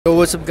Yo,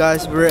 what's up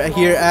guys? We're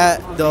here at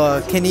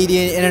the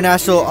Canadian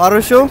International Auto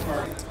Show.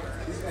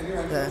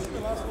 Yeah.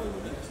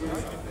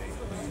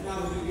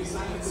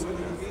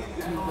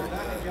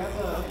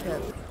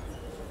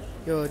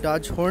 Yo,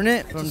 Dodge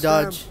Hornet from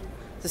Dodge.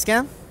 It's a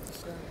scam?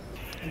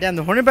 Damn,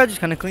 the Hornet badge is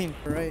kind of clean.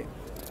 Right,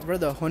 we're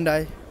the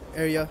Hyundai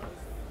area.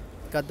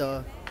 Got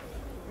the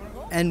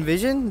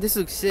Envision. This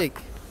looks sick.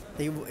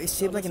 It's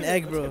shaped like an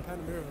egg, bro.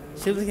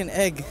 Shaped like an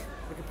egg.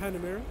 Like a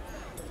Panamera?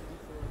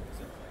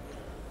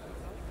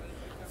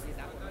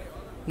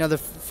 Now the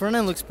front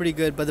end looks pretty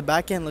good, but the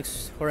back end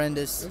looks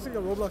horrendous. It looks like a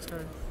Roblox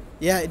car.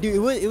 Yeah, dude, it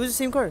was the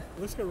same car. It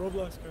looks like a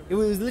Roblox car. It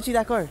was literally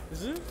that car.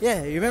 Is it?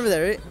 Yeah, you remember that,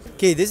 right?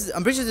 Okay,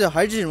 I'm pretty sure it's a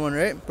hydrogen one,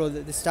 right? Bro,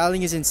 the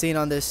styling is insane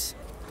on this.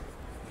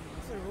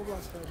 It's like a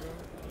Roblox car, bro.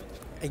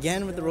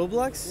 Again with the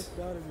Roblox? It's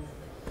gotta be.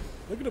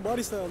 Look at the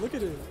body style. Look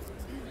at it.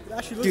 It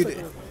actually looks Dude, like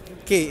it.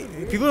 Okay,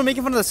 people are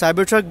making fun of the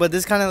Cybertruck, but this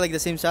is kind of like the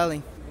same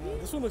styling.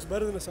 This one looks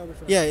better than the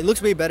Cybertruck. Yeah, it looks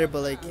way better,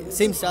 but like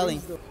same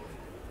styling.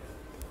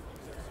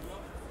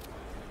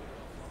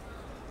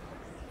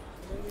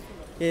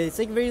 Yeah, it's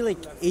like very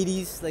like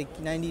 80s, like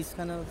 90s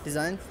kind of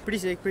design. Pretty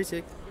sick, pretty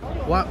sick.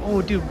 Why?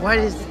 Oh, dude, why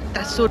is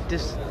that so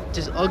just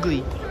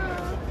ugly?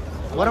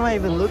 What am I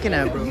even looking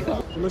at, bro?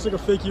 It looks like a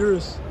fake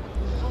Urus.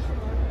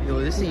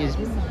 Yo, this thing is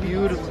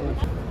beautiful.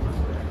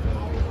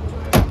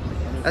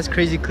 That's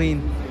crazy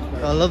clean.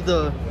 I love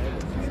the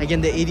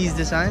 80s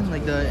design,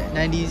 like the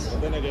 90s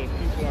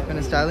kind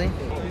of styling.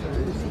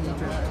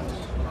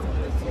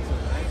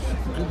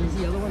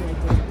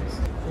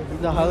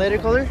 The highlighter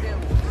color?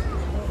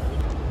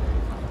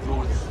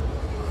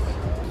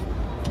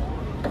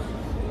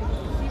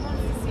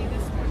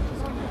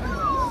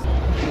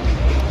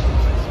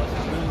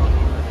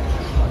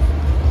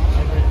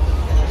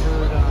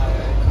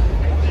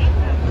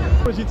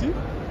 GT?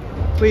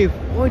 Wait,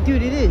 oh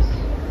dude, it is.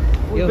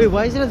 Wait,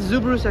 why is it at the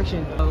Subaru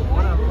section?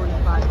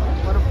 145.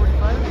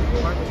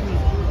 145? Mark 2.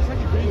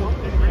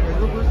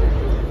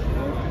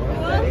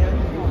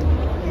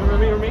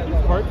 Remember we were making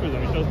parts for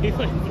them, so he's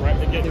like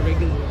threatened to get the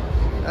regular.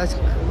 That's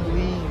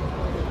clean.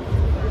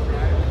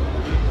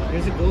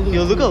 There's a gold.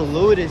 Yo, look how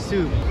low it is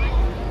too.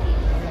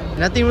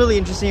 Nothing really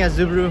interesting at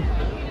Subaru.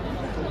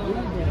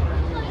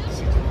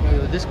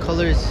 Yo, this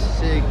color is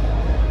sick.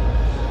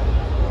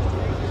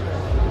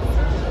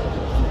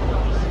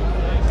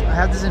 I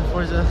have this in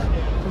Forza.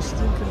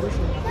 Pristine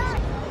condition.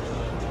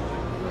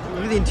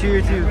 Look at the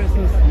interior too.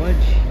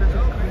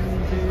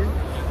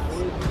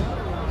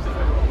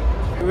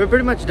 We're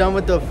pretty much done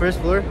with the first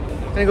floor.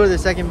 Gonna go to the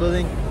second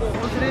building.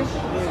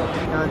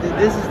 Now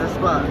this is the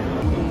spot.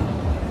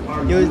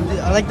 Yo,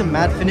 I like the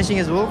matte finishing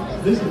as well.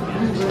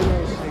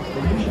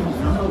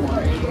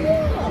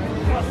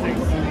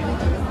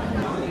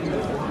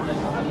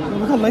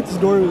 Look how light this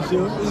door is,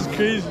 yo. This is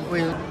crazy.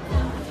 Wait.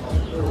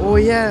 Oh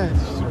yeah.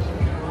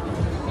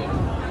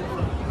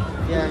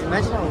 Yeah,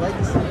 imagine how light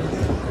this thing is.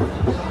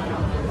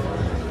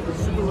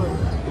 It's super light.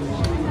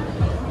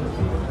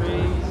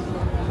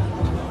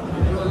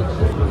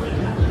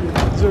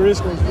 These are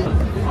race cars, bro.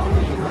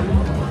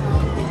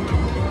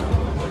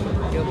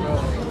 Yo, bro.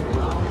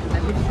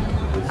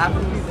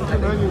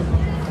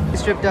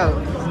 It's stripped out.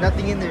 There's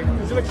nothing in there.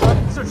 These are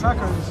track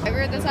cars.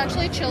 That's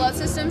actually a chill out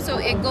system, so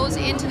it goes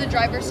into the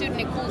driver's suit and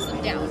it cools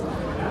them down.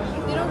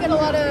 They don't get a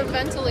lot of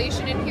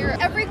ventilation in here.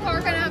 Every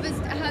car kind of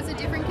has a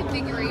different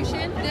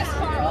configuration. This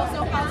car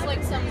also has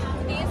like some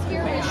these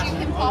here which you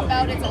can pop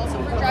out. It's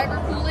also for driver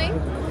cooling.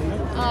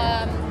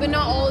 But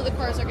not all of the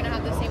cars are going to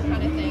have the same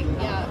kind of thing.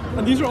 Yeah.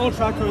 And these are all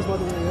track cars, by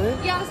the way,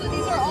 right? Yeah, so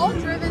these are all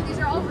driven. These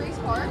are all race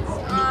cars.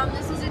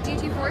 This is a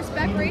GT4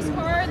 spec race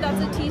car.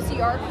 That's a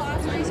TCR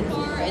class race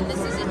car. And this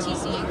is a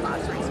TCA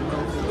class race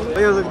car. Oh,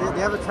 yo, look,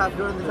 they have a trap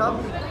door in the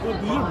top.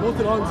 Well, these are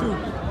bolted on too.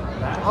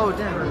 Oh,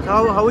 damn.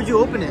 So how would you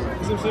open it?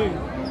 That's what I'm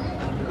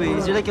saying. Wait,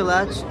 is there like a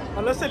latch?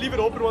 Unless they leave it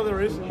open while they're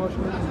racing.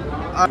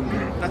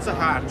 That's a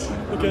hatch.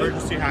 Okay.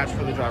 Emergency hatch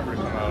for the driver to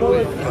come out. No,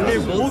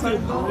 it's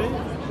bolted,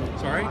 right?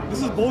 Sorry?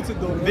 This is bolted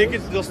though, right?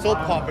 They'll still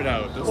pop it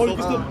out. Oh, you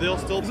can They'll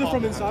still Is it pop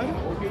from it. inside?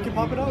 You can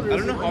pop it out? Or I is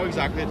don't know it- how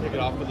exactly they take it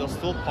off, but they'll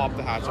still pop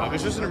the hatch off.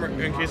 It's just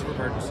in case of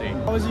emergency.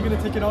 How is he going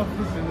to take it off?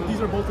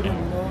 These are bolted in.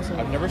 So.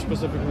 I've never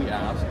specifically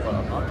asked, but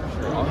I'm not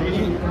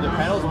sure. The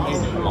panel's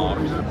made to pop.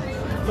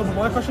 No, but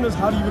my question is,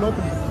 how do you even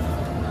open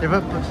it?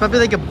 There's probably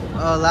like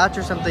a latch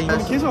or something. In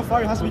case of a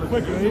fire, it has to be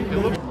quick,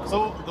 right?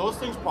 So those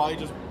things probably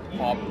just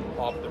pop the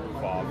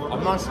roof off.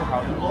 I'm not sure how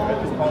to do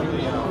it. It's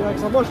probably, Yeah,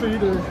 because I'm not sure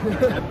either.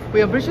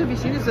 Wait, I'm pretty sure we've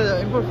seen this at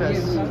Import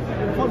Fest.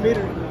 What made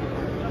it?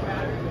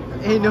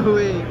 Ain't no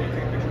way.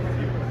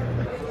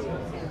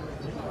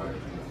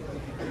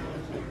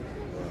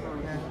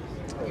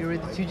 You ready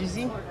to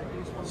GC?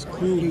 It's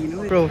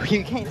cool. Bro,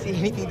 you can't see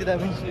anything to that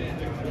machine.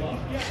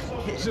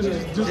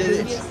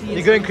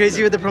 You're going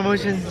crazy with the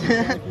promotions.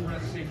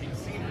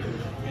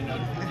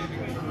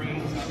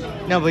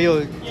 No, but yo,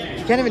 you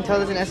can't even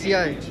tell it's an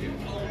SCI.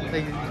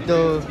 Like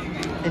the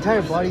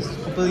entire body's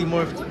completely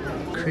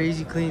morphed.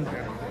 Crazy clean.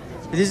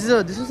 This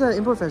was an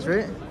Import Fest,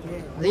 right?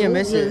 I think I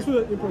missed Yeah, it. this was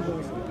an import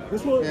glass.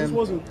 This Yeah.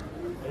 wasn't.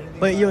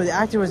 But yo, the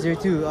actor was there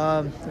too.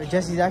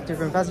 Jesse's actor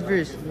from Fast and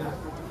Furious.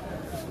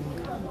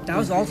 That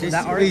was also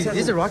that Wait, RX-7.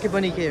 this is a Rocket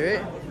Bunny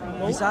kid,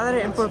 right? We saw that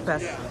at Import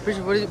Fest.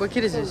 What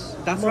kid is this?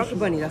 That's Rocket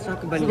Bunny. That's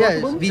Rocket Bunny. Yeah,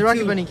 it's a V2.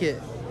 Rocket Bunny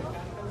kid.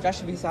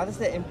 Josh, we saw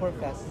this at Import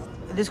Fest.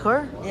 This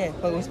car? Yeah,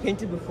 but it was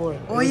painted before.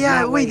 Oh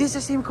yeah, wait, this is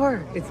the same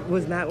car. It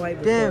was matte white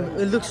before. Damn,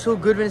 it looks so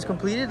good when it's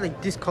completed.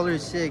 Like this color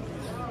is sick.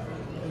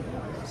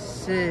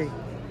 Sick.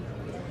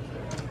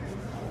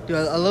 Dude,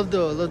 I love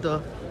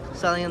the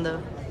styling on the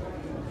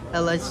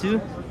headlights too.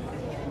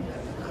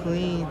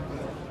 Clean.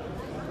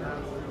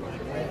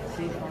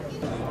 See?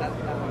 That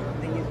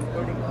thing is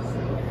recording us.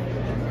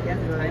 Yeah,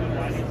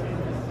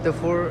 The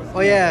oh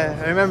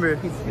yeah, I remember.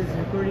 He's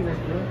recording us,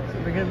 bro.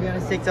 We're gonna be on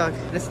his TikTok.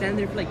 Let's stand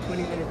there for like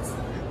 20 minutes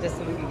just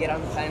so we can get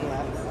on the time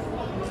lapse.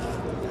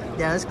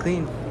 Yeah, that's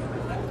clean.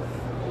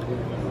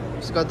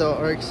 Just got the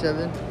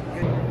RX-7.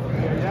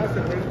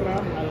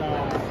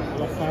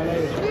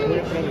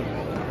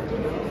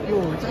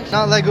 Yo, it's actually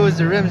not Lego, it's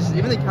the rims.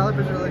 Even the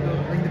calipers are Lego,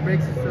 like the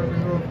brakes and stuff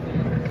as well.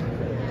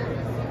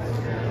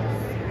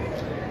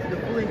 The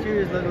full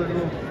interior is Lego as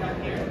well.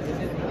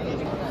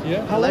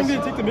 Yeah. How long did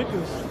it take to make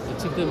this? It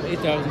took them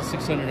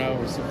 8,600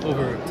 hours,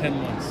 over 10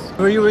 months.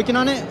 Were you working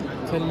on it?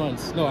 10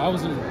 months. No, I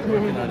wasn't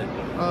working on it.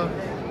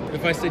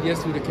 If I said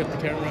yes, we'd have kept the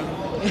camera on.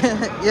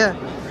 Yeah.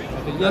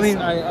 But yes,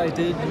 I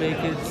did make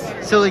it.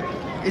 So like,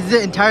 is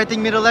the entire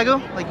thing made of Lego?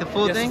 Like the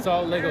full Yes, thing? it's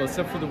all Lego,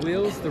 except for the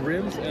wheels, the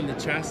rims, and the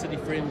chassis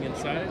framing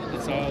inside.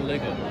 It's all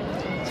Lego.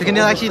 So can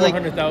you actually like,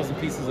 400,000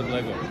 pieces of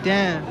Lego.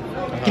 damn.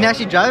 Can you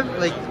actually drive?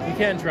 Like, You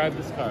can't drive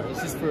this car.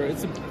 It's just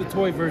the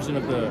toy version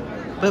of the.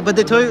 but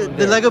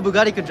the Lego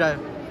Bugatti could drive.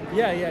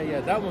 Yeah.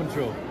 That one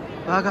drove.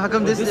 How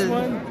come But this is?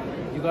 one,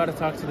 you gotta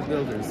talk to the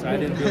builders. I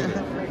didn't build it,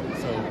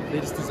 so they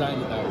just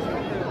designed it that way.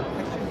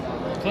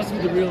 Plus,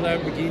 with the real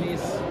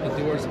Lamborghinis, the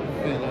doors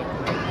open up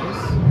like this.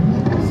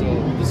 So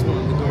this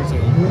one, the doors are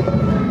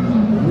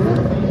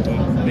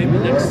open. Maybe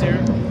next year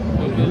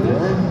we'll build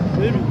it.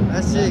 Maybe.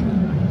 That's sick.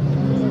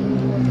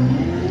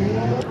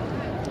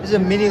 There's a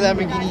mini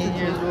Lamborghini in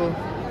here as well.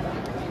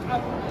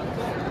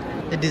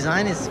 The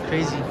design is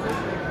crazy.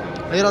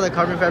 Look at all the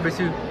carbon fiber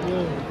too.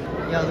 Yeah.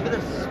 Yeah, look at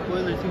the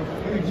spoiler too.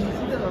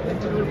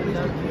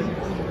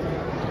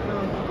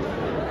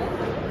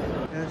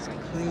 That's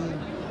clean.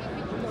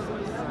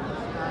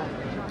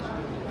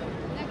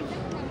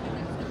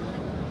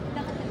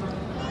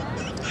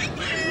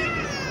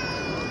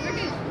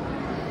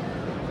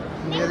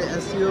 We got the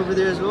SU over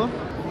there as well.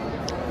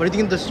 What do you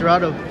think of the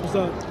Serato? What's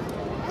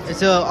that?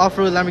 It's a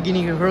off-road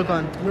Lamborghini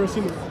Huracan. Never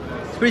seen it.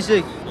 It's pretty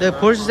sick. The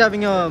Porsche is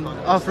having a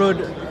off-road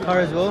car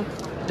as well.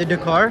 The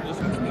Dakar.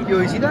 Yo,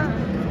 you see that?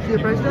 See the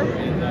price tag?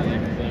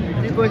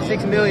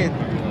 3.6 million.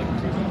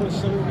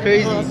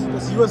 Crazy. Oh,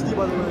 that's USD,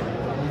 by the way.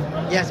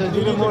 Yeah, so it's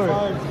even more.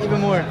 885.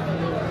 Even more.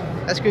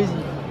 That's crazy.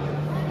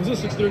 This is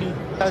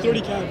 630. It's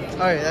 30 cab.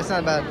 Alright, that's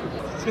not bad.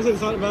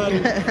 It's not bad.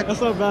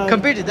 That's not bad.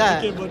 Compared to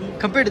that. Okay, buddy.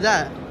 Compared to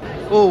that.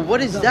 Oh,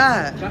 what is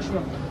that?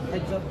 Joshua,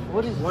 heads up.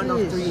 What is One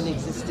this? of three in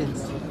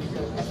existence.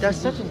 That's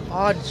such an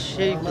odd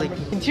shape. Like,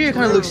 interior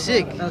kind of looks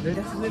sick.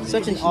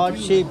 Such an odd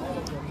shape.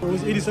 It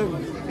was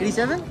 87.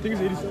 87? I think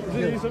it's 87. Is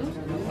it 87?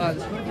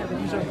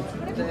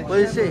 What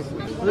does it say?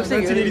 It looks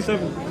like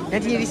 1987.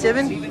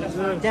 1987?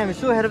 Yeah. Damn, it's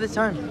so ahead of its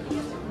time.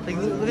 Like,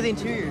 look at the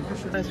interior.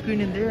 That screen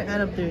in there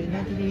and up there.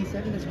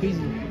 1987? That's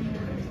crazy.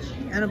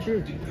 And up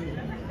there.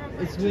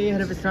 It's way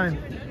ahead of its time.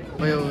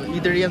 Oh, yo,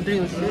 E30 M3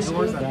 looks sick.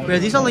 Wait, are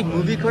these all like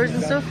movie cars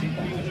and stuff?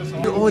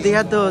 Oh, they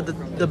had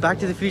the Back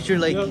to the Future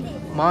like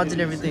mods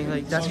and everything.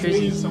 Like, that's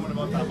crazy. Someone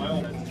about that. My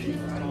own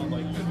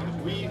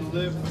we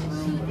live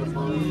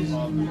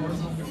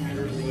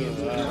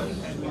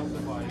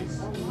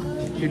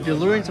Your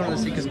DeLorean's one of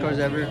the sickest cars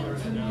ever.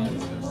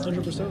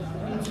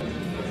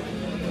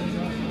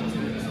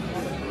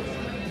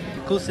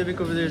 100%. Cool Civic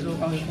over there as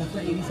well.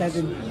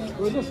 87.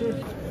 Where's that, sir?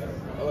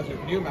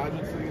 Can you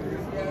imagine seeing this?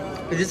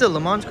 Is this a Le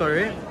Mans car,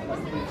 right?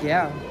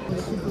 Yeah.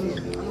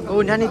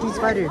 Oh, 918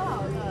 Spider.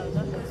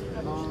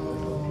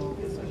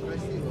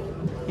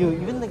 Yo,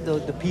 even like the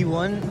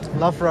P1,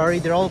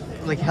 LaFerrari, they're all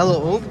like hella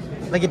old.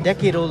 Like a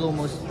decade old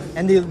almost.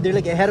 And they're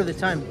like ahead of the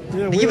time.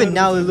 Yeah, Like, way even ahead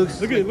now of it the looks...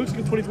 time. Look at it. It looks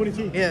like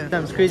 2022. Yeah,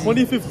 damn, it's crazy.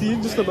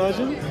 2015, just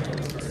imagine.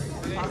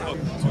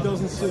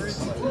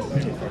 2006.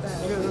 Okay,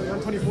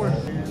 124.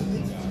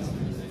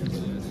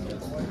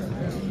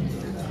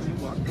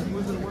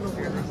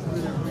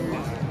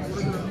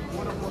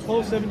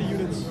 1,270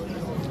 units.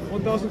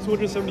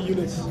 1,270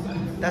 units.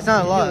 That's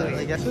not a lot.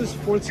 Like, This that's, is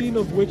 14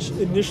 of which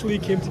initially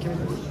came to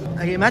Canada.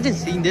 like, imagine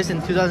seeing this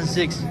in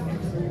 2006.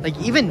 Like,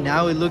 even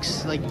now it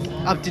looks like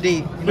up to date.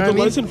 You know But what the I mean?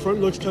 lights in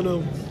front looks kind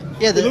of...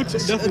 Yeah, it looks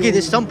definitely- okay,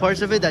 there's some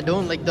parts of it that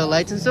don't, like the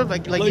lights and stuff.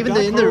 Like even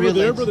that in car the over real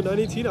there, lights. bro, the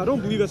 918, I don't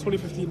believe that's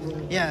 2015,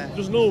 bro. Yeah.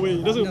 There's no way.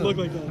 It doesn't look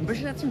like I'm that.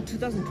 pretty sure that's from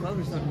 2012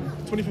 or something.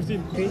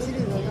 2015. Crazy to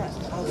know that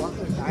Paul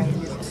Walker died in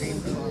his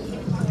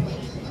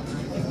dream.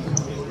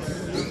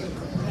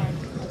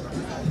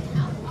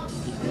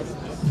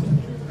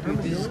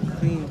 This is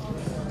clean.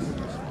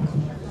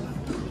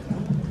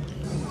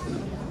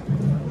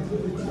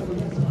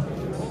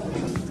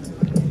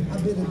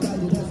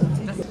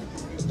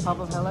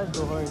 those headlights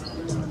go hard.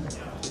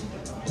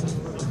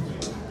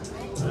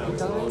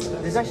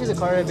 This is actually the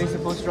car I based the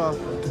poster off.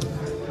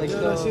 Like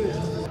Yeah, I see it.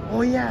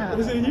 oh yeah.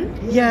 Is it here?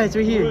 Yeah, it's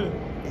right here.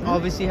 Wait.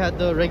 Obviously had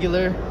the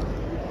regular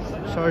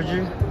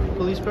Charger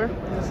police car.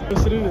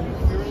 Let's sit in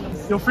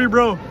it. Yo, free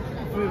bro.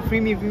 Free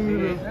me,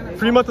 bro.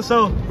 Free month to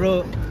sell.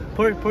 Bro,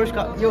 Porsche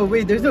car. Yo,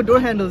 wait, there's no door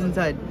handles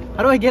inside.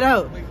 How do I get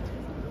out?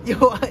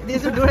 Yo,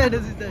 there's no door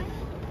handles inside.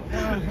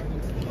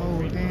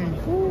 Oh, damn.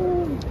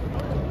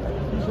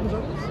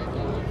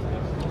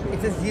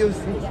 It's a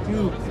Z06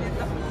 too.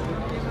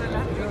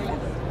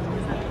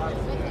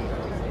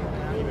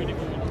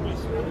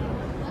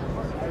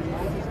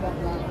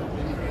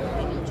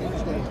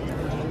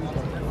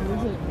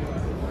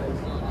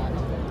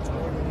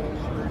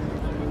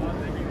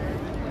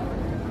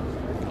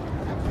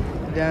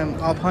 Damn,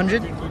 off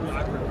 100?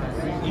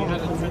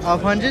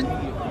 Off 100?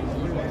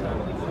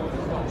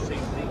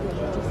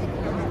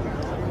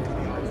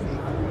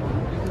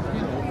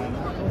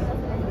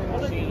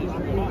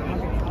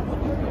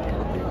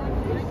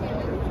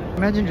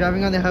 Imagine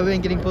driving on the highway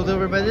and getting pulled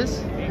over by this.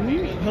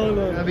 Hell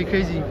no. That'd be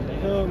crazy.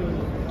 Hell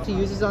no. To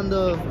use this on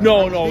the...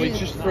 No, it's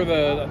just for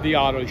the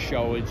auto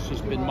show. It's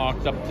just been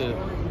mocked up to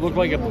look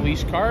like a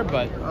police car,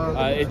 but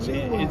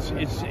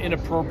it's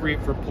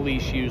inappropriate for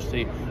police use.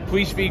 The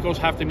police vehicles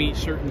have to meet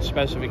certain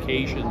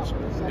specifications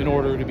in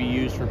order to be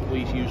used for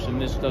police use,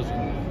 and this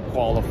doesn't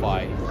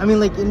qualify. I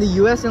mean, like in the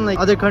US and like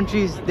other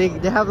countries, they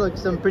have like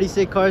some pretty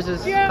sick cars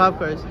as cop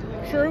cars.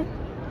 True.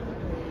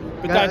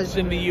 But Yeah, that's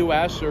in the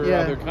US or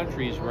yeah. other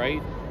countries,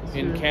 right?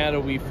 In Canada,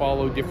 we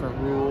follow different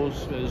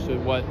rules as to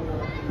what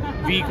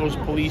vehicles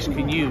police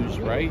can use,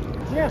 right?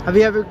 Yeah. Have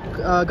you ever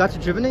got to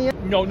driven it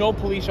yet? No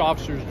police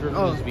officers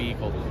driven this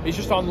vehicle. It's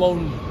just on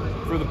loan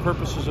for the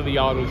purposes of the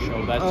auto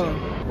show. That's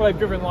it. Well, I've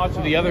driven lots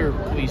of the other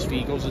police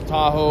vehicles: the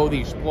Tahoe, the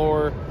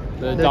Explorer,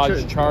 the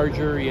Dodge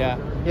Charger. Yeah.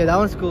 Yeah, that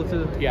one's cool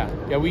too. Yeah.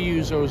 We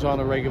use those on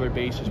a regular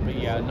basis, but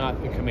yeah, not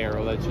the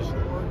Camaro. That's just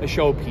a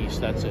showpiece.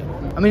 That's it.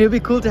 I mean, it'd be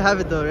cool to have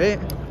it though, right?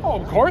 Oh,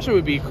 of course it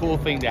would be a cool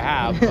thing to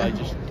have, but it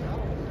just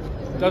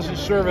doesn't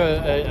serve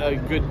a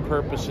good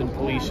purpose in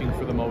policing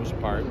for the most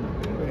part,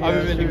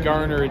 other than to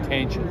garner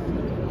attention,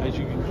 as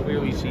you can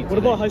clearly see today. What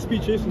about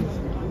high-speed chases?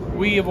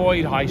 We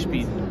avoid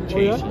high-speed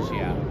chases,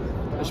 yeah.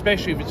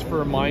 Especially if it's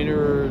for a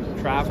minor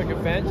traffic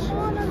offense,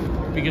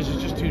 because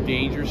it's just too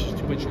dangerous, it's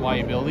too much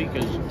liability,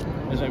 because,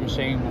 as I was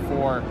saying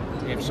before,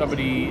 if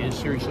somebody is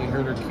seriously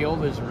hurt or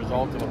killed as a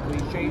result of a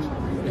police chase,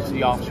 it's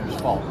the officer's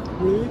fault,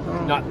 Really?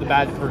 not the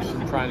bad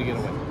person trying to get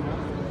away.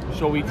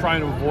 So we try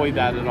to avoid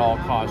that at all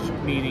costs,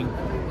 meaning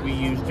we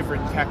use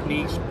different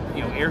techniques,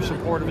 air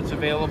support if it's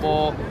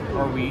available,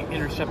 or we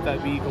intercept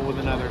that vehicle with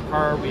another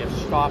car. We have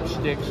stop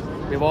sticks.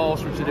 We have all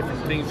sorts of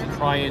different things to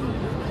try and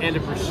end a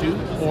pursuit,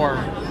 or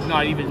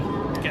not even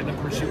get the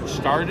pursuit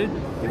started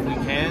if we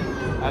can.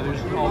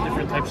 There's all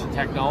different types of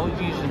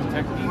technologies and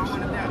techniques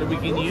that we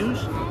can use.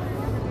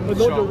 But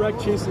no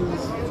direct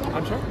chases.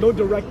 I'm sorry? No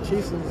direct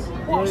chases.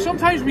 Well, right?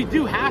 sometimes we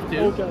do have to.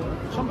 Okay.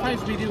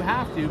 Sometimes we do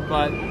have to,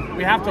 but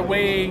we have to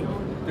weigh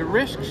the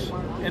risks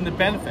and the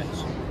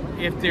benefits.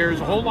 If there's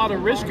a whole lot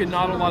of risk and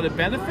not a lot of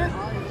benefit,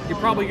 you're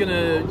probably going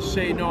to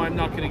say, no, I'm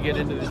not going to get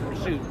into this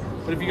pursuit.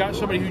 But if you got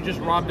somebody who just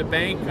robbed a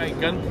bank at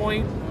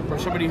gunpoint, or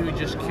somebody who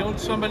just killed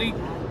somebody,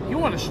 you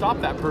want to stop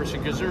that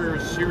person because they're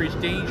a serious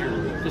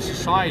danger to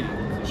society.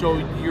 So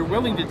you're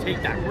willing to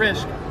take that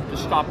risk to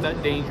stop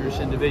that dangerous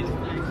individual.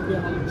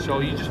 Yeah. So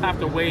you just have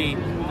to weigh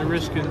the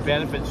risk and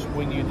benefits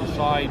when you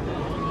decide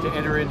to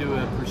enter into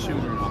a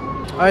pursuit or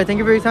not. All right, thank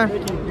you for your time.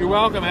 You're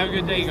welcome. Have a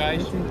good day,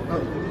 guys.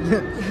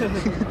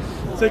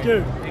 Take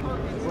care.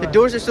 The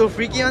doors are so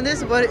freaky on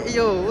this, but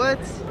yo, what?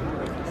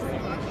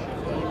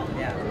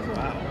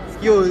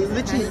 Yo,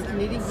 literally,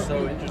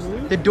 So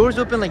interesting. the doors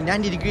open like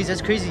 90 degrees.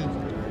 That's crazy.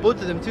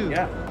 Both of them too.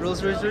 Yeah.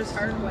 Rolls Royces.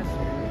 The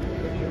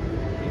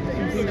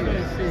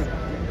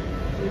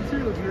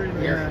interior looks very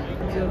nice.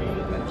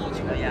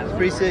 Yeah, it's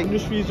pretty sick.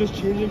 Industry is just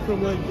changing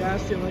from like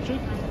gas to electric.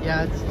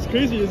 Yeah, It's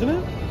crazy, isn't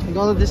it? like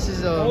all of this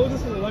is All of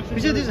this is electric.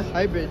 we said this is a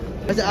hybrid.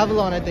 That's the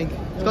Avalon, I think.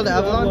 It's called the This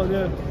is Avalon.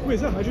 Yeah. Wait,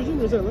 is that hydrogen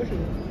or is that electric?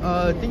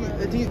 I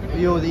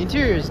think, yo, the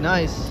interior is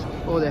nice.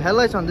 Oh, the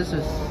headlights on this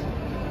is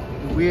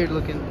weird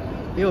looking.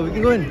 Yo, we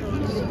can go in.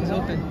 It's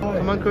open.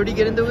 Come on, Cody,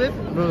 get in the whip.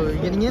 Bro, you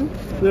getting in?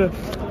 Yeah.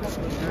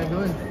 Alright,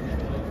 go in.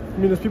 I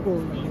mean, there's people.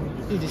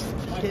 Dude, just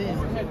get in.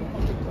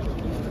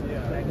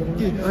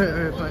 Dude,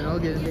 alright, fine, I'll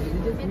get in.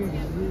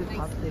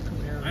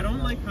 I don't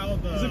like how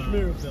the. Is it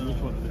Camaro?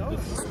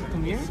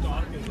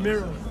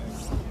 Camaro.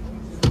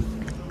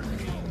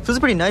 Feels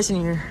pretty nice in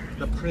here.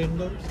 The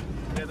Pringles.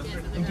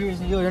 Interior,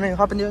 yo, you're gonna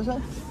hop on the other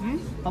side?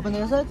 Hop on the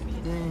other side?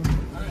 Yeah.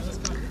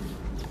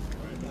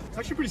 It's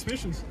actually pretty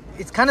spacious.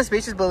 It's kind of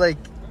spacious, but like,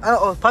 I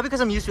don't know, probably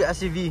because I'm used to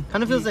SUV.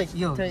 Kind of feels like,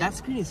 Yo, tight. that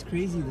screen is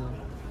crazy though.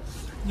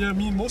 Yeah, I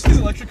mean, most of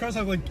these electric cars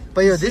have like.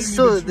 But yo, this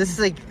insanely is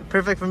like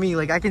perfect for me.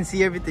 Like I can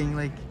see everything.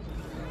 Like,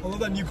 I love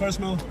that new car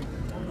smell.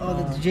 oh,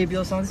 the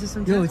JBL sound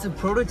system. Yo, it's a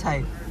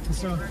prototype.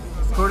 So,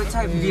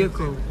 Prototype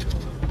vehicle.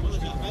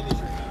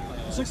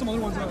 let's check some other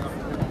ones out.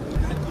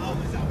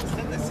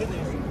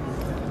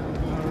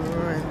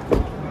 Alright.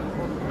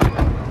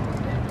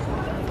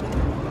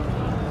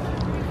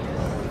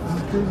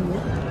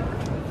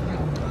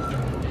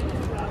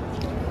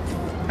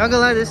 Not gonna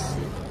lie, this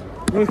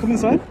You wanna come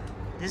inside?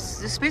 this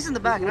space in the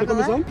back. You Not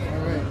wanna come gonna lie. inside?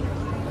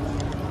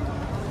 Alright.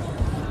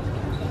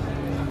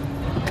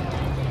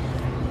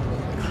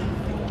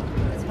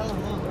 It's hella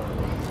long.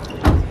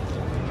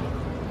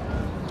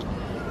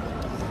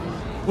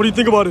 What do you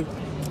think about it?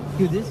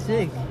 Dude, this is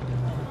sick.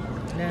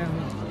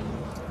 Damn.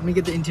 Let me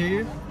get the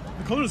interior.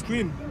 The color is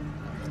clean.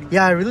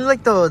 Yeah, I really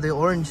like the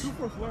orange.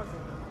 Super flat.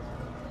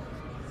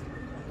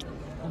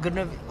 Good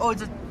enough. Oh,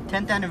 it's a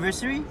 10th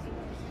anniversary?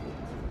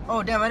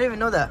 Oh, damn, I didn't even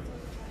know that.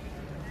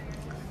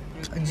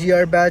 A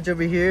GR badge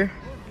over here.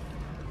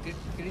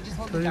 Can you just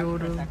hold the jacket for a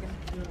Toyota. second?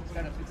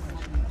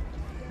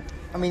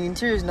 I mean,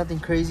 interior is nothing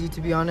crazy,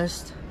 to be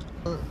honest.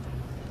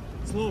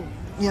 It's low.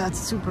 Yeah, it's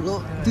super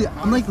low. Dude,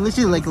 I'm like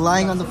literally like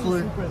lying on the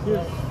floor.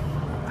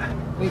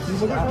 Wait, can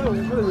you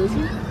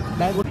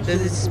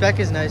The spec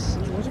is nice.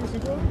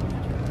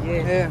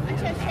 Yeah.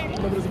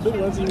 No, but it's a bit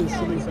lensy and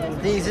silly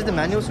sound. Hey, is it the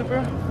manual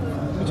Supra?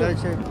 Gotta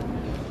check.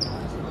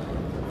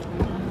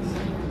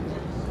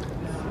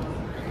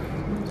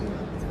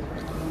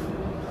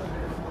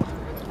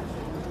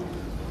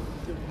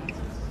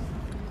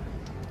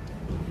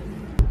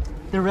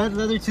 The red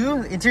leather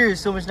too. Interior is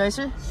so much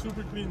nicer.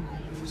 Super clean.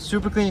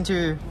 Super clean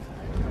interior.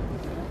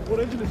 What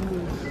engine is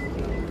in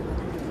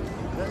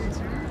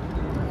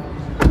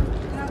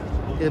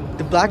there?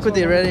 The black with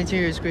the red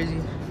interior is crazy.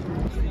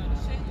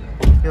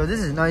 Yo,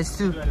 this is nice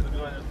too.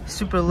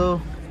 Super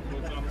low.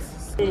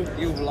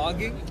 You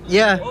vlogging?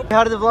 Yeah.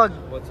 How did the vlog?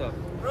 What's up?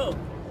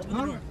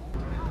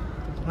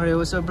 Alright,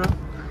 what's up, bro?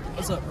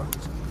 What's up, bro?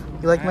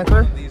 You like my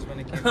car? These when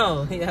it came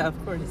Oh, yeah,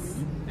 of course.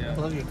 Yeah. I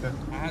love your car.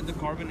 I had the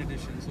carbon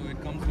edition, so it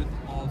comes with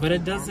all. But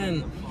it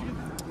doesn't.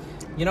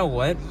 You know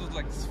what? This was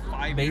like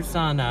 5 Based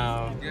on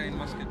Yeah, in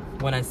Muscat.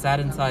 when I sat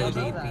inside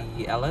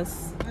the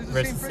LS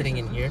versus sitting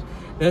in here,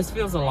 this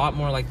feels a lot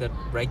more like the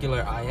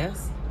regular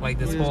IS, like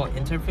this whole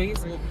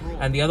interface,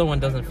 and the other one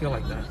doesn't feel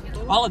like that.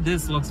 All of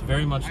this looks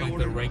very much like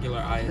the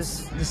regular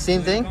IS. The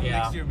same thing?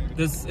 Yeah,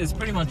 this is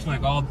pretty much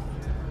like all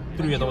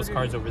 3 of those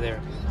cars over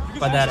there.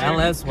 But that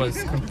LS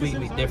was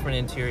completely different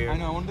interior. I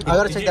know. I wanted to I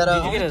gotta check that Did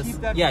out. you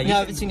get a, yeah, I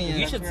haven't seen it yet.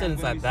 you should sit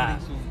inside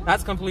that.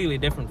 That's completely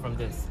different from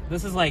this.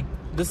 This is like,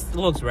 this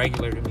looks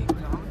regular to me.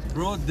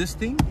 Bro, this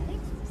thing.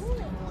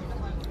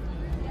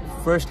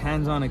 First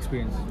hands-on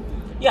experience.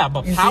 Yeah,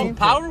 but You see?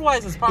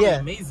 power-wise is probably Yeah.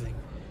 amazing.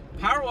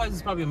 Power-wise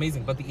is probably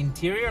amazing, but the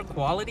interior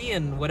quality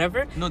and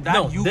whatever. No,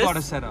 that you this-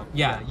 gotta set up.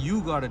 Yeah.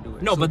 you gotta do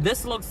it. No, So- but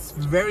this looks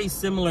very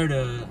similar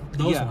to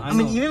those Yeah, ones. I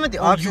mean, know. even with the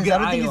Oh, options, you I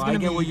don't think it's I gonna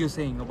get be. what you're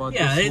saying about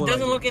Yeah, this it whole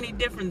doesn't idea. look any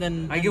different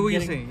than. I get what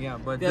you're getting- saying, yeah,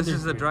 but the this other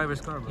is the three. driver's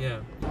car, bro. Yeah.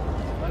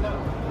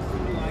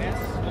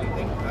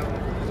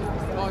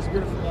 Oh, it's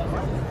beautiful.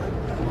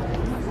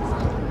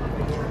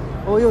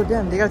 Oh, yo,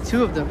 damn, they got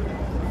 2 of them.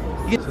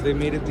 So they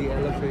made it the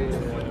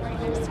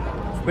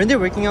LFA. Weren't they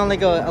working on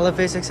like a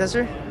LFA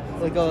successor?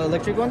 Like a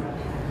electric one?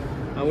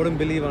 I wouldn't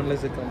believe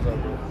unless it comes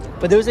out, bro.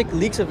 But there was like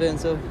leaks of it and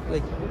so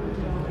like.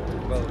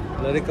 Well,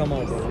 let it come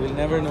out, bro. We'll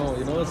never know,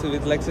 you know. So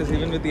with Lexus,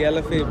 even with the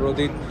LFA, bro,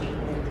 they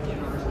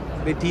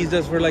teased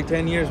us for like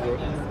 10 years, bro.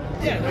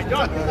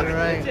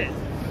 Alright.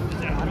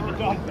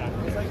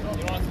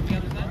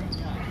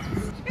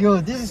 Yo,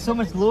 this is so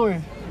much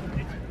lower.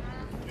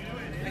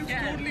 It's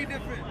totally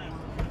different.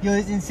 Yo,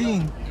 it's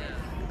insane.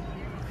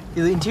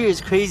 Yo, the interior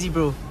is crazy,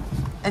 bro.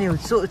 Anyway,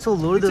 it's so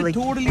low. It's They're a like,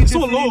 totally It's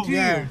so different low.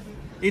 interior. Yeah.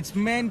 It's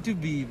meant to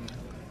be.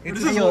 It's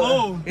This is yo,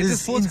 low. It's a this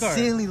is sports car.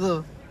 insanely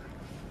low.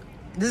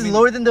 This is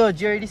lower than the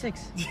GR86.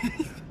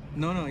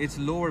 No, it's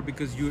lower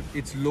because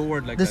it's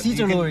lowered like The that. seats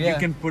You are can- lower, yeah. You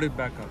can put it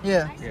back up.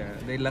 Yeah. Yeah,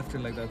 they left it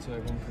like that so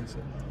everyone can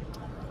sit.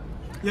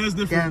 Yeah, it's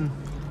different. Damn.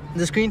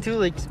 The screen too,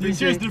 like. it's The pretty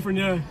interior is straight. different,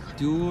 yeah.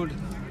 Dude,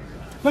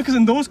 No, because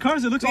in those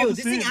cars, it looks all Yo, the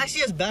this same. thing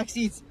actually has back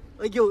seats.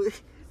 Like, yo,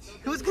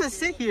 who's gonna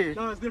sit here?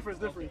 No, it's different,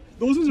 it's different.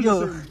 Those ones are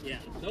Yo. the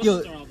same.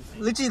 Yo,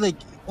 literally, like,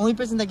 only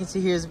person that can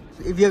sit here is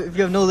if you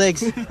have no legs.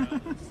 This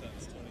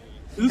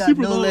is Got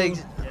super no low.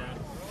 legs.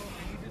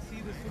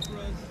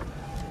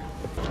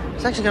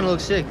 This actually kind of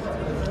looks sick.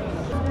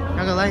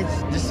 Not gonna lie,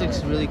 this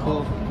looks really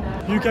cool.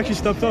 Buick actually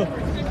stepped up.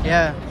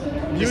 Yeah.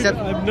 Buick, Except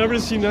I've never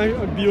seen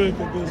a Buick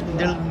like this, bro.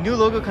 the new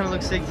logo kind of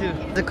looks sick too.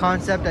 The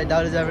concept I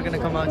doubt is ever gonna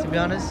come out, to be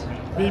honest.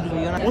 Maybe.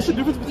 What's the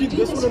difference between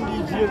this one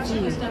and the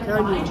GMC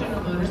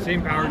Canyon?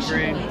 Same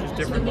powertrain, just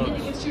different look.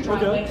 Okay, that's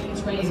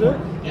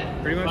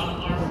it? Pretty much.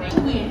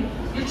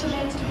 Your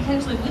chance to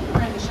potentially win the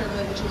brand new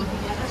Chevrolet that you're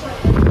looking at. That's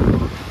right.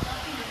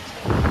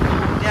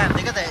 Damn,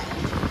 they got that.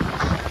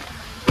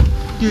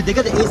 Dude, they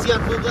got the AC on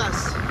full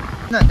blast.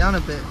 Not down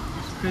a bit.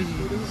 It's crazy.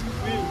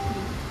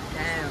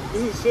 Damn.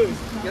 This is sick.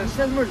 Yo, this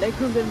has more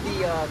legroom than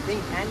the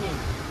thing Canyon.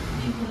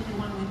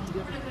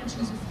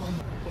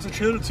 What's a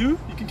trailer too?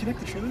 You can connect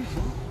the trailer.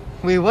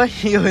 Wait,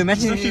 what? Yo,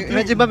 imagine actually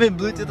imagine bumping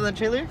Bluetooth on the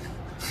trailer.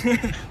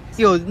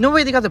 Yo, no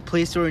way they got the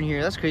Play Store in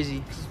here. That's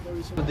crazy.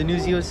 The new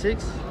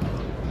Z06,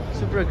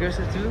 super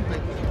aggressive too.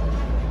 Like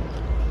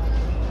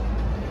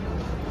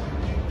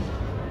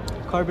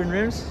carbon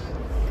rims.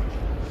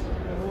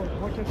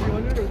 What can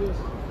 300 or this?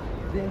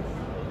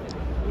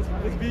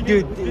 It's being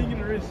Dude, being in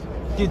a race.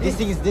 Dude, this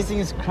thing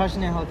is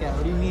crushing a Hellcat.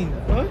 What do you mean?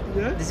 Huh?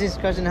 Yeah? This is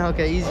crushing a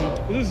Hellcat easy.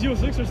 Is this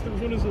Z06 or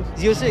which one is this?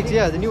 Z06,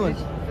 yeah, the new one.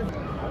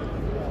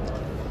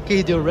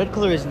 Okay, the red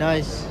color is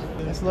nice.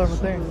 That's a lot of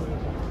McLaren.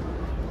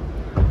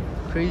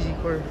 Crazy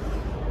car.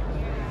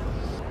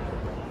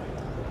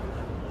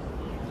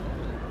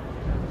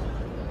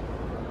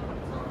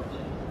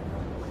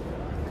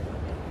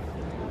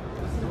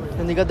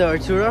 And they got the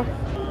Artura.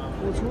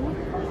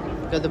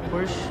 Got the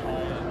Porsche.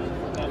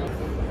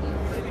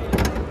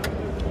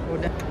 Oh,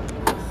 damn.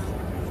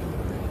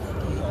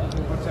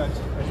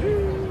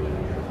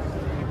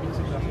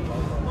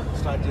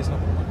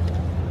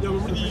 Yeah,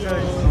 remember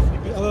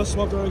the LS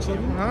swapped RX-7?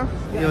 Huh?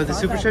 Yo, the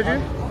supercharger?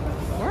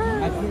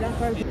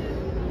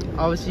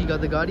 Obviously, you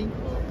got the Gotti.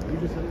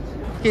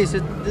 Okay, so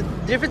the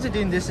difference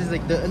between this is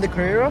like in the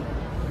Carrera,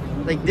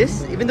 like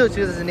this, even though it's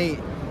 2008,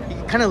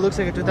 it kind of looks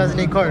like a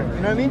 2008 car. You know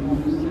what I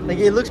mean? Like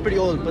it looks pretty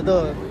old, but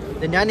the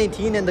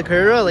 918 and the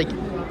Carrera, like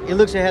it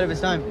looks ahead of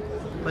its time.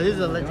 But this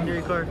is a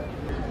legendary car.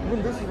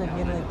 Even this is like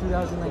made in like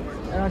 2000, like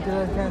around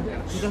 2010,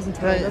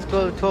 2012. Let's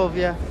go 12,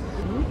 yeah.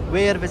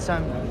 Way ahead of its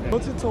time.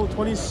 What's it till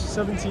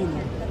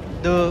 2017?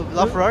 The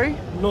LaFerrari?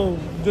 No,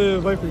 the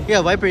Viper.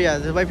 Yeah, Viper, yeah,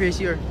 the Viper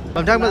ACR.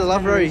 I'm talking about the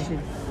LaFerrari.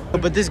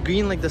 But this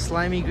green, like the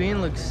slimy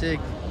green, looks sick.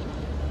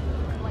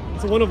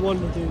 It's a one of one,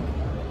 I think.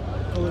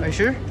 Color. Are you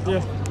sure?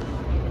 Yeah.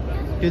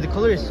 Dude, the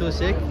color is so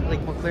sick. Like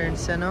McLaren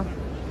Senna,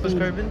 post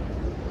carbon.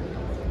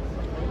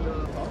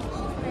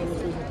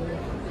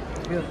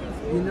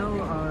 You know,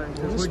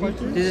 the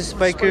 4GT? This is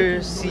Spiker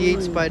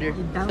C8 Spider.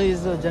 This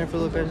is the Jennifer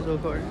Lopez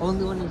car.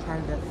 Only one in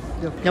Canada.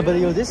 Yeah, but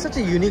yo, this is such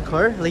a unique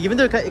car. Like even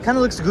though it kind of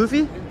looks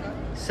goofy,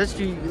 such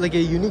a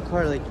unique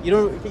car. Like you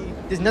don't,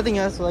 there's nothing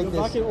else like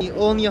this.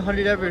 Only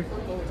 100 ever.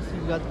 So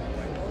you got,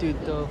 dude,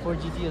 the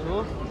 4GT as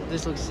well.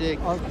 This looks sick.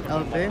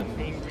 LFA,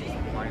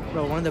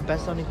 bro, one of the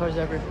best sounding cars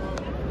ever.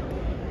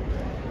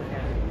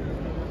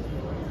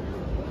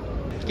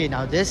 Okay,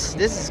 now this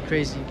is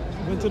crazy.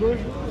 Ventador?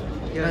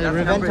 Yeah, the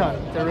Reventon.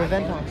 The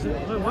Reventon.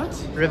 What?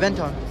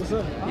 Reventon. What's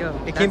that?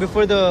 Yeah, it came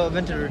before the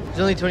Aventador. There's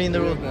only 20 in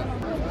the world.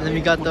 And then we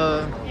got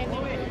the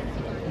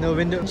no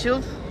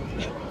windshield.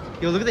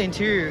 Yo, look at the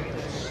interior.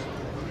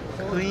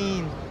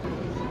 Clean.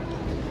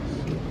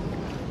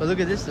 But look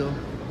at this though.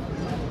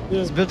 Yeah.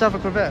 It's built off a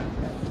Corvette.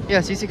 Yeah,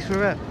 C6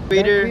 Corvette.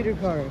 Vader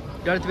car.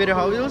 Darth Vader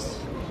Hot Wheels.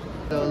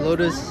 The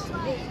Lotus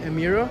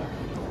Emira.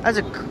 That's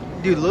a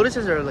dude.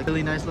 Lotuses are like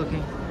really nice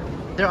looking.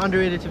 They're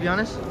underrated to be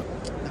honest.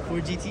 The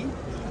 4GT.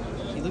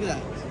 Hey, look at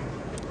that.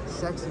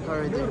 Sexy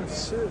car right there. Oh,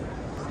 shit.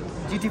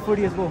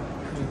 GT40 as well.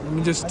 Let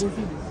me just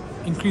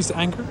increase the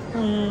anchor.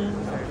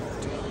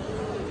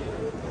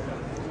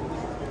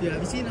 Yeah,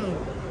 have you seen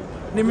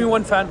Name me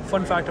one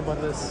fun fact about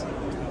this.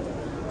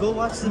 Go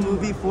watch the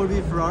movie Ford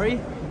v Ferrari.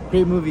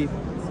 Great movie.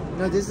 You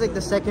know, this is like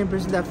the second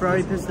person that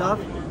Ferrari pissed off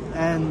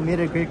and made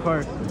a great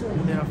car.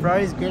 You know,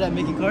 Ferrari is great at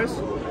making cars.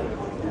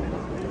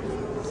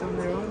 Some of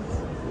their own.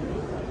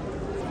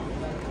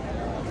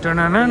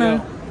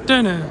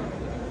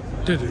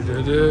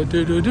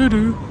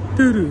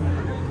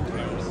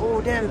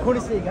 Oh damn,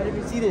 Koenigsegg, I didn't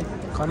even see this.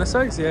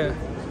 Koenigseggs, yeah.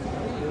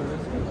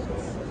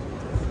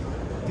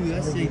 Dude,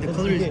 that's sick. The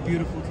color is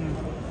beautiful too.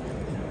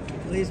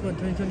 Latest one,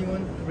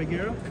 2021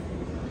 Regero.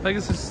 I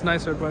guess it's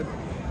nicer, but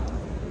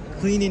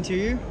Clean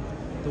interior.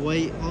 The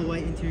white, all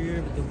white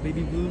interior with the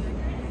baby blue.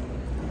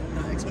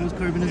 Exposed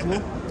carbon as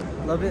well.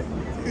 Love it.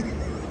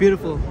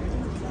 Beautiful.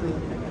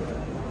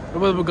 what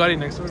about the Bugatti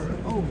next door?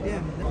 Oh,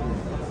 damn.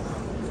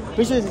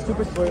 Pretty sure it's a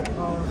Super Sport.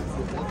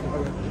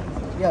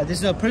 Yeah, this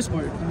is a Per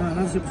Sport. No,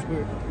 not a Super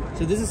Sport.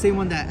 So this is the same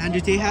one that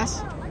Andrew Tate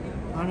has.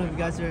 I don't know if you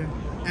guys are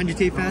Andrew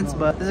Tate fans,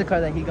 but this is a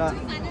car that he got.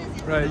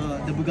 Right.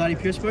 The Bugatti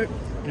Pure Sport.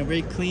 You know,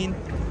 very clean,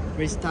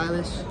 very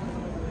stylish,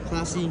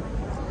 classy. You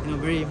know,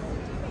 very,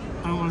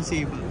 I don't want to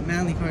say, but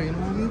manly car. You know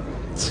what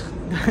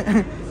I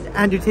mean? The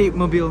Andrew Tate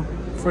Mobile.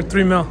 For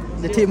 3 mil.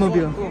 The Tate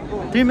Mobile.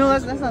 3 mil.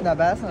 That's not that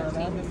bad. That's not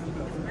that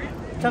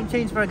bad. Chump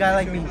change for a guy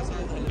like me.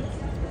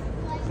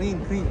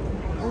 Clean, clean.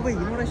 Oh wait, you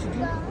know what I should do?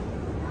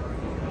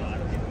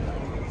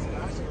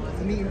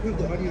 Let me improve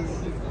the audio.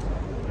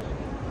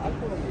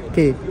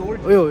 Okay.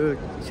 Oh,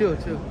 yo,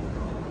 chill.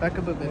 Back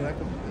up a bit.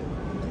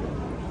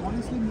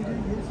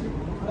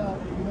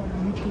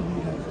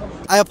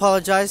 I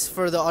apologize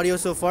for the audio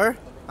so far.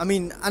 I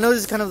mean, I know this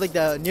is kind of like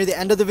near the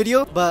end of the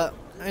video, but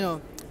I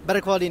know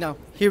better quality now.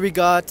 Here we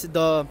got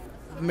the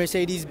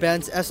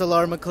Mercedes-Benz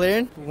SLR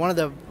McLaren, one of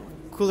the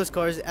coolest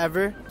cars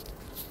ever.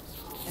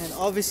 And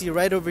obviously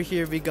right over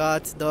here we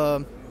got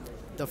the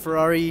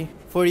Ferrari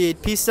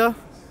 48 Pista.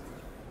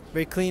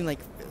 Very clean, like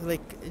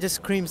it just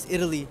screams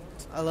Italy.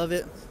 I love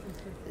it.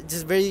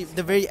 Just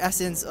the very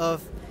essence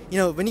of, you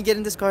know, when you get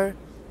in this car,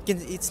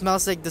 it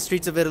smells like the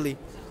streets of Italy.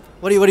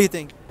 What do you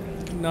think?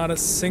 Not a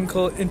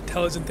single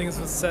intelligent thing was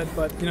said,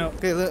 but you know.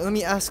 Okay, let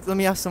me ask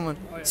someone.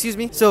 Excuse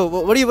me. So,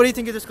 what do you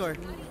think of this car?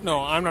 No,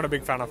 I'm not a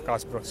big fan of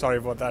cars, bro. Sorry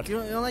about that. You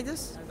don't like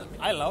this?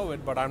 I love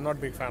it, but I'm not a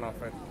big fan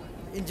of it.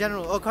 In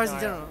general, cars in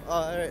general.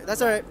 All right,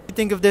 that's all right. What do you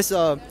think of this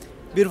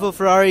beautiful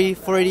Ferrari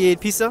 488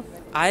 Pista?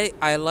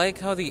 I like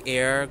how the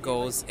air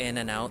goes in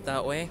and out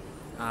that way.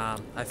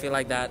 I feel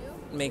like that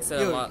makes it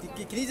a Yo, lot.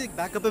 can you just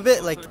back up a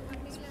bit? Like,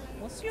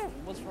 What's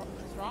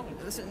wrong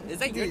with this? Is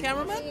that your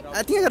cameraman?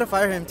 I think I gotta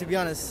fire him, to be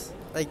honest.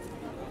 Like,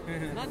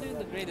 Not doing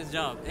the greatest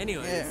job.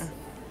 Anyways.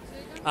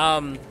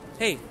 yeah.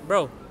 Hey,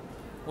 bro,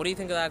 what do you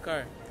think of that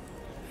car?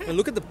 And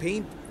look at the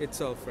paint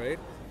itself, right?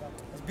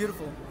 It's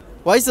beautiful.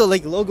 Why is the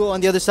like logo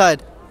on the other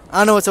side? I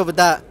don't know what's up with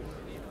that.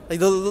 Like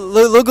the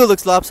logo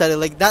looks lopsided.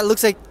 Like that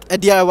looks like a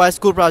DIY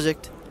school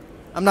project.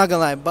 I'm not gonna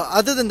lie. But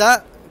other than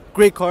that,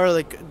 great car,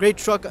 like great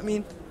truck. I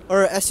mean,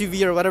 or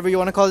SUV or whatever you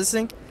want to call this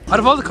thing. Out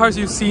of all the cars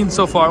you've seen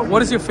so far,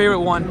 what is your favorite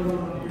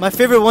one? My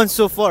favorite one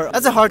so far?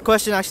 That's a hard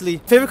question actually.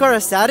 Favorite car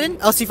is Saturn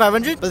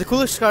LC500, but the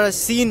coolest car I've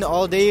seen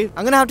all day,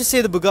 I'm gonna have to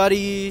say the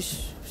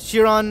Bugatti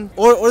Chiron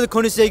or the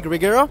Koenigsegg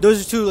Regera.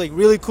 Those are two like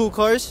really cool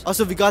cars.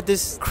 Also, we got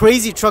this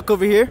crazy truck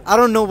over here. I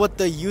don't know what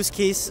the use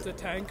case. It's a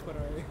tank, but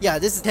alright. Yeah,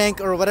 this is a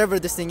tank or whatever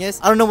this thing is.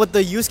 I don't know what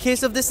the use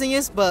case of this thing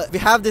is, but we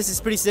have this. It's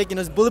pretty sick. You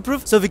know, it's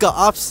bulletproof. So if we got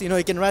ops, you know,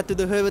 you can ride through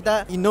the hood with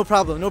that. No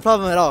problem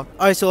at all.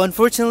 Alright, so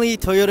unfortunately,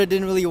 Toyota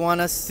didn't really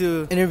want us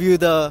to interview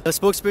the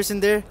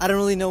spokesperson there. I don't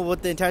really know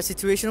what the entire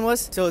situation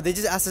was. So they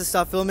just asked us to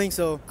stop filming.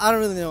 So I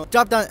don't really know.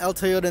 Drop down El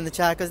Toyota in the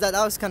chat because that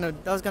was kind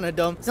of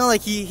dumb. It's not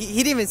like he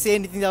didn't even say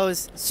anything that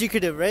was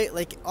secretive, right?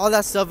 Like all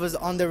that stuff was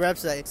on their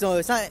website. So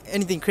it's not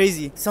anything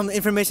crazy. Some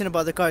information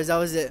about the cars, that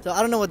was it. So I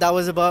don't know what that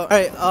was about.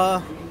 Alright,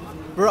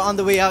 we're on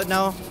the way out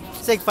now.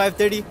 It's like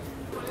 5:30.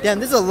 Damn,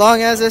 this is a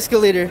long ass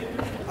escalator.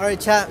 Alright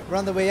chat, we're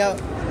on the way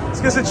out. It's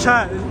because it's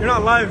chat. You're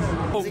not live.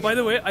 Oh, by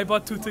the way, I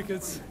bought 2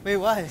 tickets. Wait,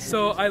 why?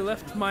 So I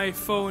left my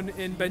phone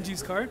in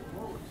Benji's car,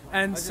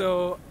 and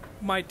so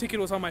my ticket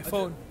was on my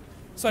phone.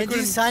 So I Can you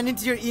couldn't sign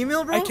into your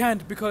email, bro? I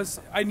can't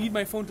because I need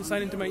my phone to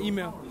sign into my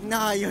email.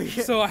 Nah, yo.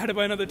 So I had to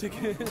buy another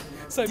ticket.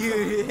 So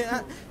Dude,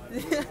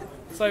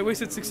 so I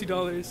wasted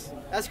 $60.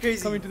 That's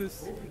crazy. Coming to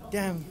this.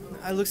 Damn,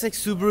 it looks like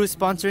Subaru is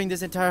sponsoring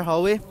this entire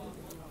hallway,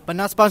 but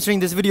not sponsoring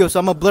this video, so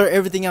I'm gonna blur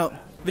everything out.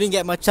 We didn't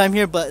get much time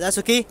here, but that's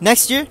okay.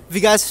 Next year, if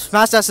you guys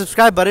smash that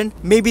subscribe button,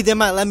 maybe they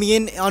might let me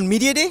in on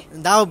media day.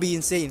 That would be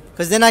insane,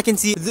 because then I can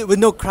see with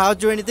no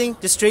crowds or anything,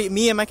 just straight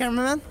me and my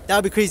cameraman. That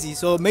would be crazy.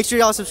 So make sure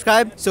y'all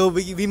subscribe, so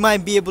we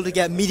might be able to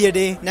get media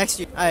day next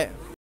year. Alright.